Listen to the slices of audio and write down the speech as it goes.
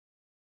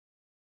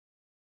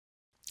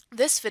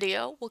This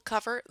video will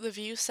cover the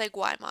View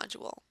Seg-Y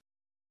module.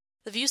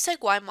 The View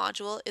Seg-Y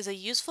module is a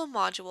useful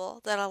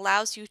module that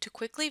allows you to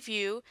quickly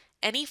view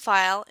any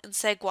file in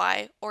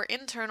Seg-Y or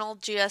internal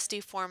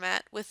GSD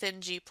format within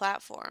G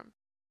platform.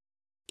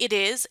 It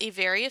is a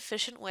very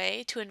efficient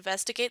way to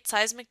investigate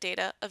seismic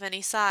data of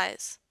any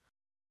size.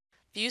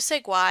 View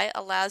Seg-Y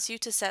allows you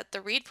to set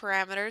the read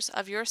parameters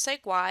of your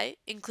Seg-Y,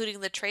 including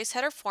the trace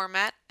header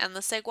format and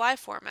the Seg-Y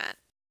format.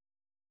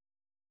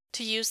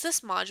 To use this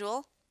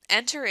module,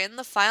 enter in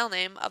the file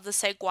name of the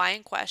Seg-Y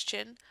in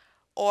question,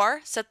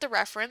 or set the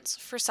reference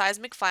for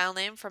seismic file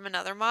name from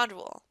another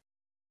module.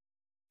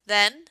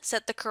 Then,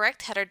 set the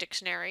correct header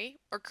dictionary,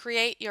 or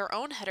create your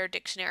own header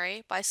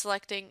dictionary by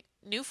selecting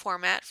New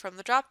Format from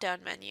the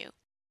drop-down menu.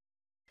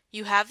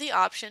 You have the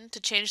option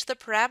to change the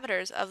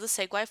parameters of the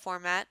Seg-Y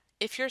format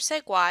if your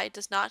Seg-Y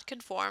does not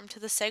conform to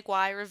the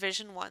Seg-Y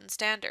Revision 1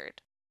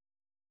 standard.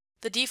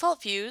 The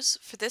default views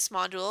for this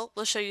module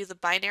will show you the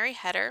binary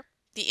header,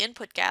 the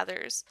input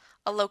gathers,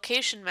 a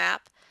location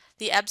map,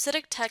 the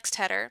EBCDIC text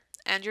header,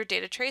 and your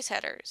data trace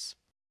headers.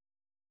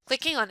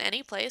 Clicking on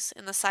any place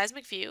in the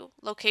seismic view,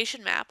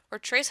 location map, or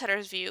trace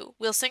headers view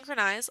will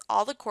synchronize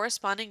all the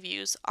corresponding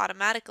views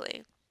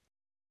automatically.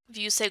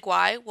 View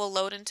Seg-Y will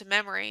load into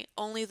memory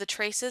only the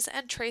traces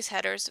and trace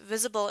headers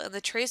visible in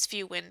the trace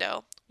view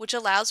window, which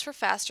allows for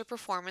faster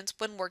performance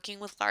when working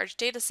with large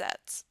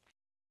datasets.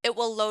 It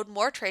will load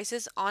more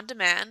traces on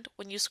demand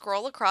when you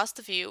scroll across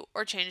the view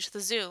or change the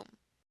zoom.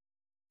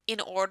 In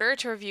order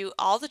to review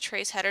all the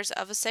trace headers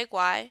of a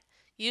Seg-Y,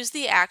 use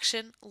the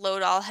action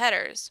Load All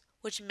Headers,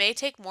 which may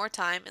take more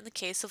time in the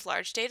case of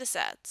large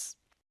datasets.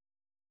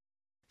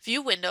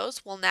 View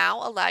windows will now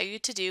allow you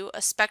to do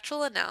a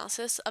spectral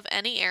analysis of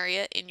any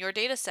area in your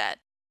dataset.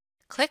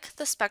 Click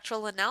the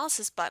Spectral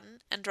Analysis button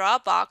and draw a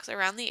box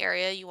around the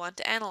area you want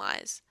to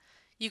analyze.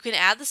 You can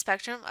add the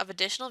spectrum of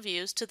additional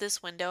views to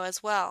this window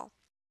as well.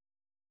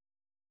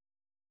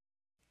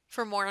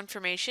 For more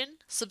information,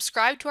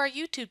 subscribe to our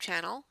YouTube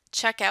channel,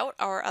 check out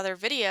our other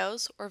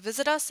videos, or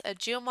visit us at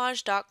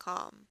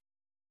geomage.com.